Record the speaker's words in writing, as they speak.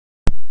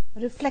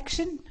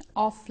Reflection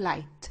of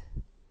light.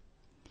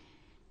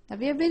 Now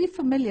we are very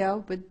familiar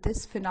with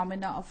this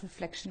phenomena of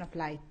reflection of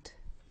light.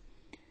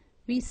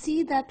 We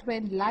see that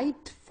when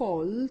light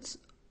falls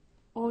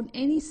on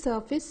any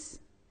surface,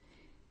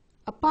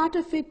 a part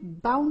of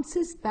it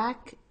bounces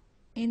back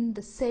in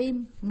the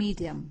same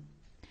medium.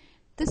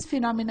 This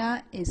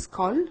phenomena is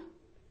called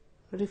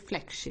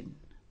reflection.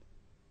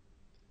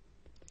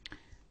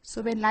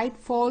 So when light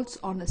falls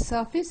on a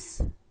surface,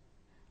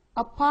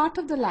 a part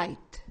of the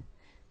light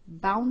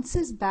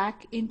bounces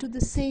back into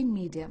the same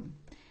medium.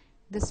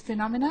 This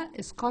phenomena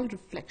is called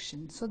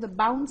reflection. So the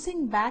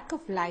bouncing back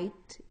of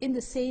light in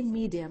the same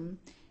medium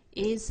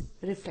is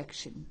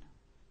reflection.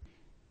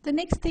 The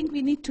next thing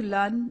we need to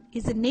learn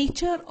is the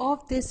nature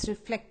of this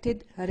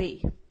reflected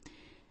ray.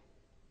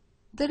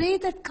 The ray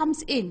that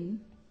comes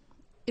in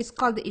is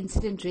called the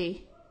incident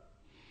ray,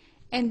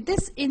 and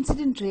this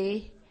incident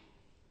ray,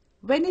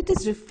 when it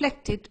is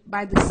reflected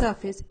by the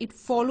surface, it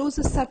follows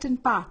a certain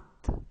path.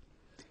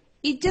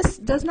 It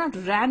just does not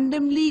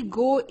randomly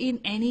go in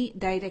any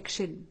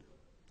direction,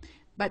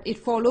 but it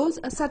follows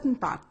a certain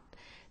path.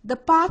 The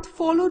path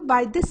followed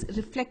by this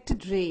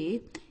reflected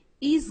ray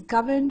is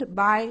governed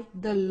by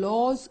the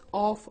laws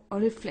of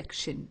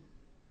reflection.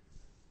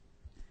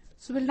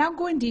 So we'll now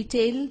go in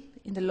detail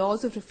in the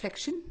laws of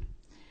reflection.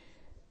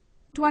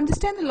 To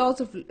understand the laws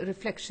of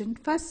reflection,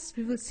 first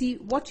we will see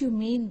what you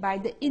mean by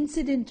the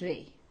incident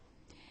ray.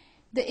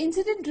 The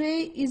incident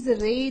ray is the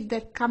ray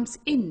that comes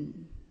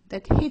in,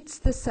 that hits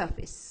the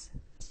surface.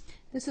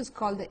 This is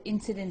called the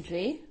incident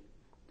ray.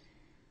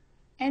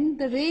 And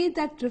the ray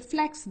that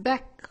reflects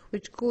back,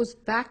 which goes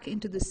back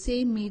into the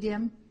same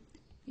medium,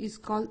 is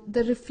called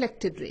the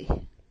reflected ray.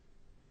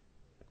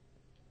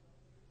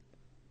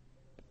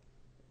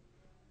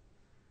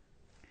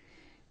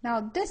 Now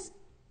this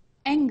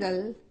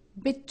angle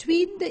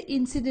between the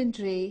incident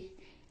ray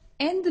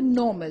and the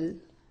normal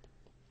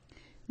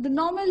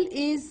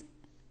is,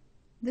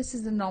 this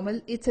is the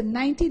normal, it's a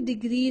 90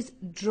 degrees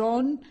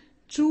drawn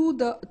to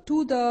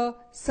the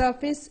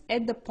surface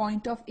at the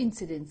point of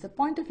incidence. The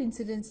point of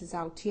incidence is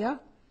out here,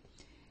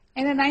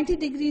 and a 90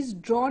 degrees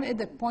drawn at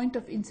the point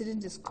of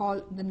incidence is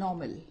called the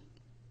normal.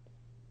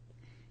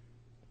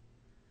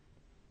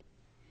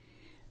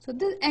 So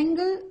this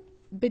angle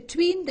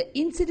between the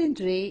incident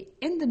ray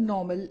and the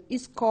normal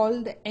is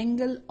called the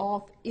angle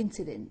of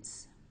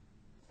incidence.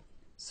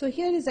 So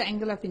here is the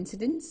angle of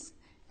incidence,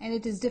 and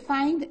it is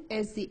defined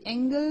as the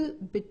angle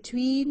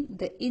between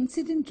the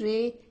incident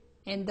ray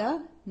and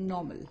the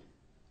normal.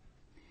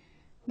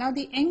 Now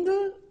the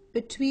angle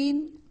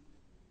between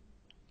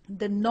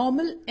the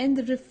normal and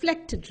the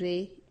reflected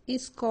ray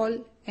is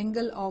called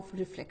angle of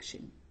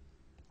reflection.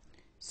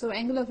 So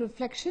angle of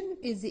reflection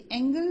is the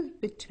angle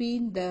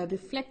between the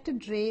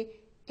reflected ray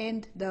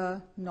and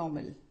the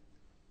normal.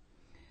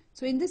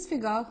 So in this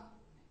figure,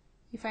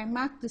 if I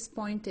mark this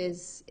point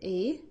as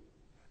A,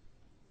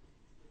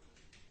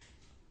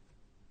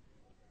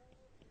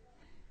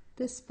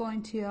 this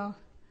point here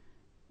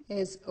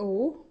is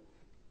O,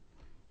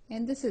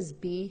 and this is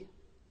B.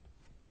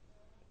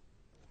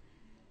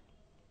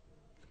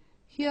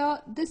 Here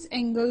this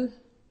angle,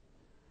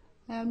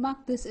 I'll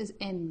mark this as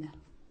N.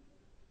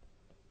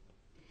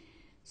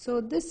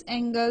 So this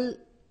angle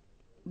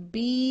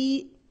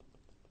BON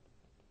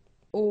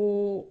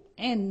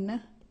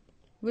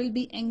will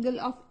be angle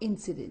of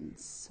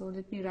incidence. So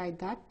let me write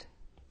that.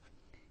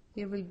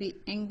 Here will be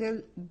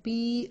angle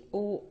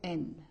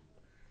BON.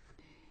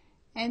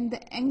 And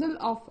the angle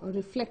of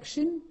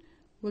reflection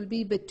will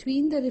be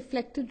between the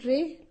reflected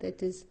ray,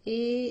 that is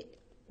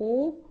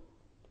AON.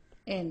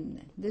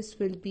 This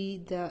will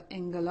be the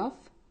angle of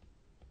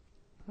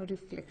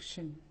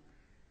reflection.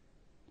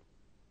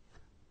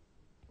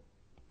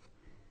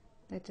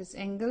 That is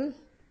angle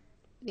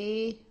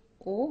AON.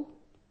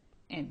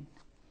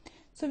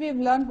 So we have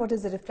learned what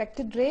is the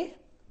reflected ray,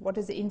 what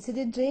is the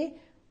incident ray,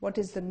 what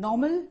is the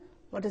normal,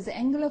 what is the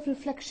angle of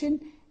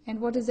reflection, and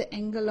what is the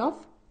angle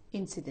of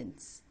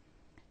incidence.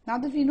 Now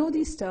that we know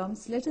these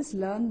terms, let us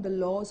learn the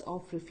laws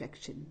of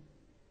reflection.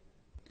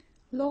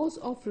 Laws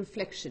of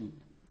reflection.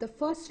 The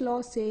first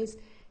law says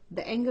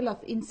the angle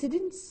of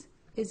incidence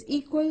is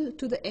equal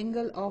to the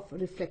angle of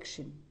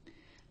reflection.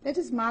 Let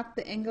us mark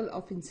the angle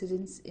of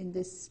incidence in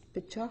this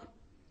picture.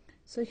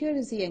 So here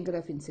is the angle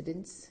of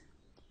incidence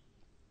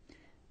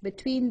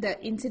between the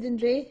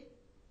incident ray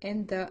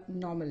and the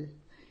normal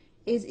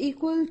is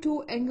equal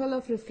to angle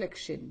of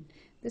reflection.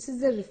 This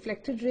is the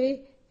reflected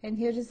ray and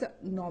here is the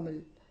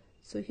normal.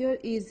 So here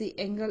is the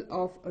angle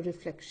of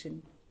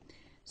reflection.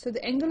 So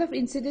the angle of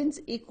incidence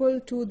equal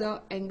to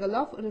the angle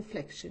of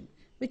reflection,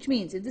 which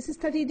means if this is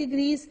 30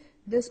 degrees,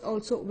 this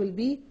also will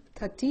be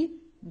 30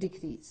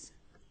 degrees.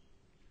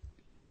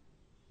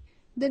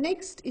 The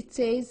next, it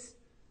says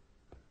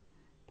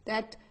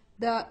that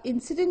the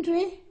incident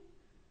ray,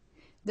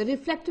 the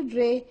reflected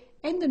ray,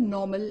 and the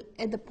normal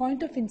at the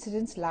point of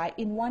incidence lie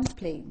in one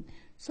plane.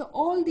 So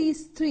all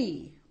these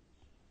three,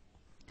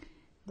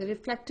 the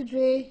reflected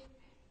ray,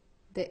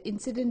 the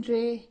incident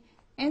ray,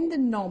 and the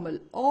normal,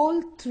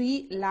 all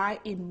three lie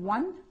in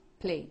one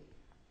plane.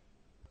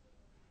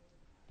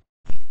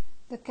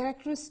 The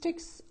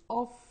characteristics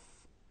of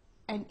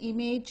an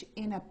image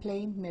in a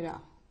plane mirror.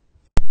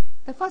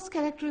 The first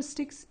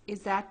characteristic is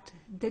that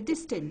the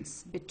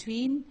distance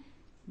between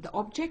the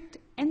object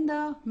and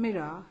the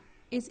mirror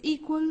is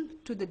equal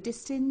to the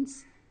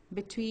distance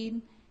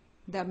between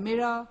the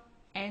mirror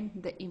and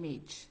the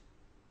image.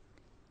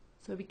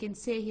 So we can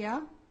say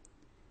here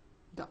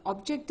the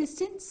object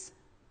distance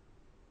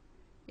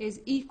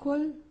is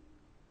equal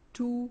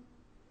to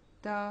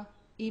the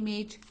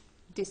image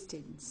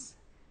distance.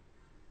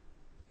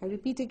 I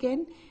repeat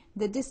again,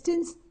 the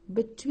distance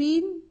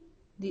between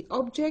the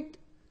object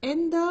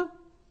and the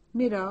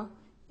mirror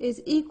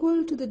is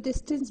equal to the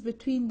distance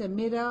between the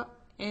mirror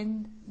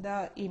and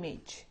the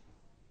image.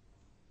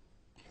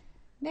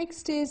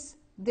 Next is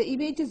the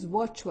image is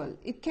virtual.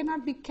 It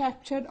cannot be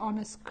captured on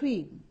a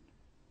screen,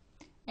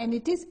 and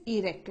it is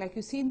erect. Like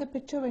you see in the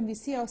picture, when we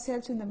see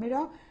ourselves in the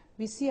mirror,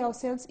 we see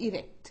ourselves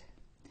erect.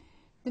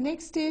 The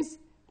next is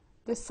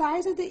the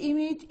size of the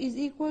image is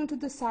equal to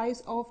the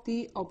size of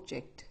the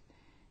object.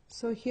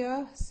 So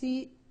here,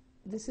 see,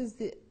 this is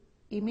the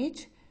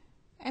image,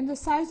 and the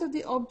size of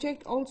the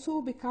object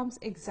also becomes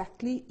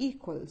exactly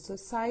equal. So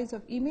size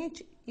of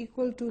image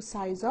equal to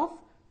size of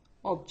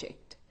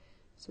object.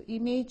 So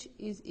image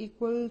is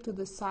equal to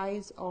the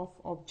size of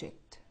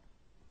object.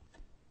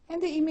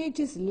 And the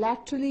image is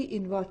laterally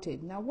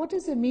inverted. Now what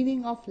is the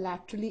meaning of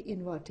laterally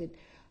inverted?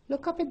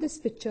 Look up at this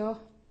picture.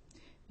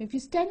 If you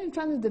stand in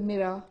front of the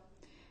mirror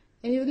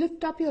and you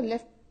lift up your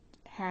left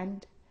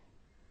hand,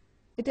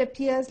 it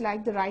appears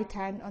like the right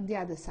hand on the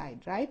other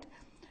side, right?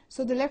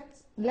 So the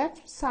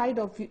left side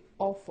of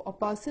a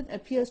person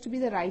appears to be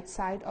the right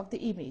side of the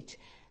image.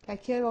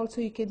 Like here also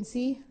you can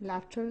see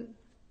lateral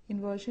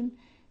inversion.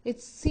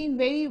 It's seen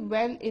very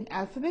well in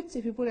alphabets.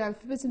 If you put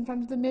alphabets in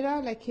front of the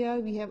mirror, like here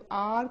we have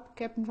R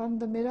kept in front of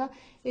the mirror,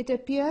 it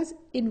appears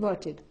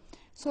inverted.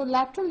 So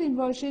lateral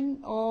inversion,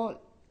 or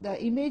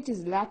the image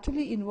is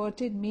laterally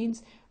inverted,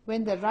 means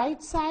when the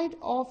right side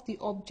of the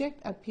object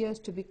appears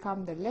to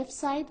become the left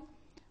side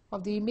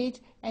of the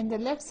image, and the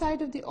left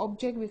side of the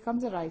object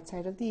becomes the right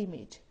side of the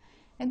image.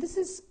 And this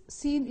is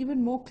seen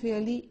even more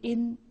clearly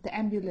in the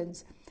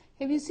ambulance.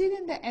 Have you seen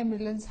in the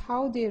ambulance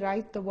how they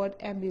write the word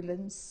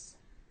ambulance?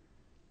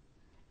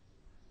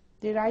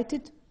 They write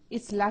it,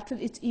 it's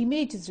lateral, its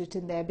image is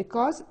written there,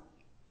 because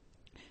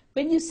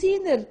when you see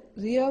in the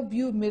rear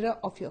view mirror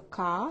of your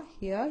car,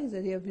 here is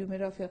the rear view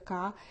mirror of your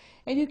car,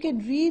 and you can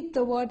read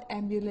the word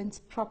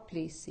ambulance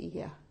properly, see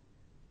here.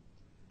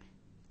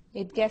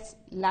 It gets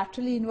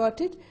laterally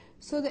inverted,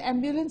 so the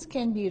ambulance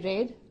can be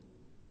read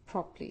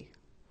properly.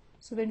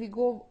 So when we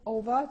go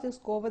over,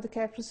 just go over the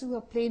characteristics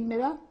of plane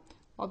mirror.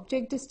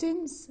 Object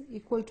distance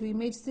equal to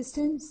image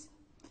distance.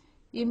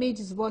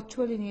 Image is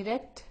virtual and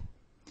erect.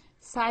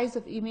 Size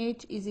of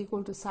image is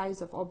equal to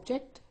size of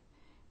object,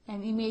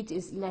 and image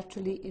is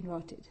laterally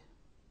inverted.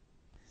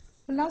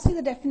 We'll now see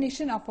the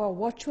definition of a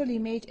virtual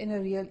image and a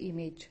real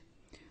image.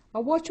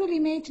 A virtual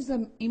image is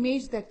an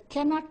image that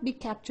cannot be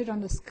captured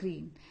on the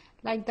screen,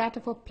 like that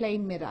of a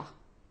plane mirror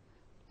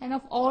and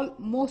of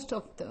most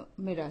of the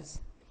mirrors.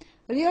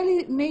 A real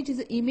image is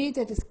an image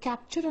that is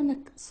captured on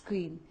a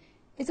screen.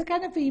 It's a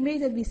kind of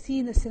image that we see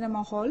in the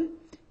cinema hall.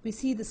 We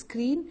see the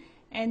screen,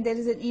 and there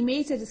is an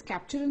image that is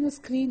captured on the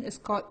screen, is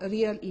called a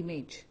real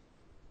image.